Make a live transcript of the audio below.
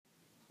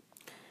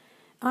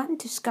I'm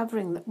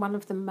discovering that one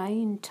of the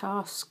main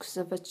tasks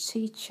of a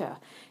teacher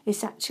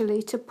is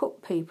actually to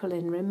put people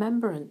in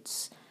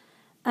remembrance.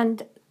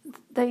 And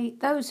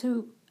those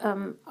who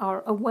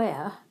are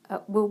aware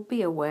will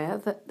be aware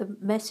that the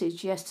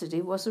message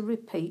yesterday was a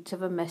repeat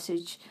of a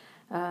message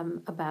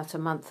about a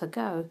month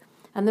ago.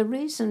 And the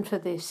reason for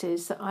this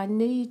is that I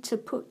need to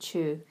put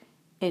you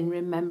in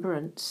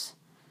remembrance.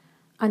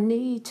 I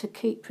need to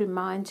keep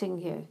reminding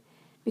you,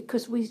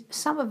 because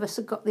some of us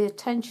have got the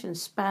attention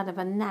span of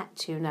a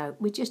gnat, you know.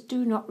 We just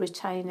do not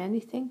retain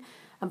anything,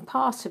 and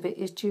part of it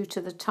is due to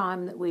the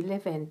time that we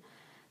live in.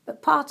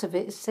 But part of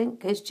it, I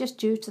think, is just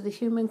due to the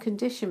human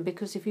condition,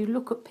 because if you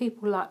look at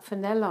people like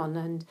Fenelon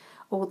and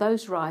all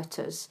those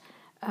writers,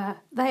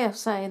 they are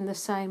saying the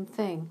same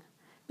thing,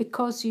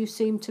 because you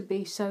seem to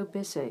be so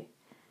busy.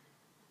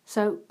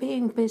 So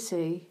being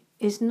busy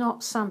is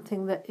not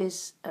something that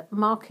is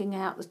marking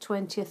out the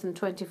 20th and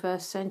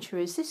 21st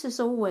centuries. This has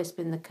always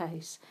been the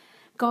case.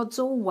 God's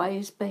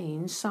always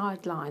been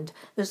sidelined.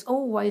 There's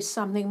always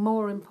something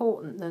more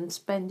important than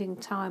spending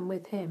time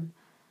with him.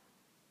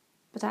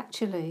 But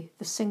actually,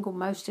 the single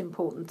most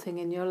important thing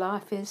in your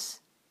life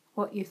is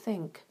what you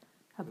think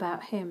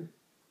about him.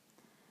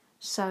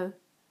 So,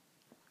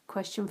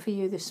 question for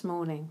you this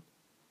morning.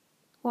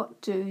 What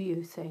do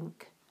you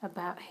think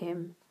about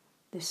him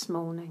this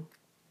morning?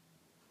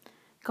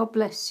 God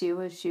bless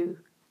you as you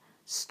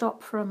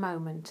stop for a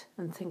moment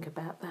and think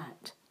about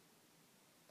that.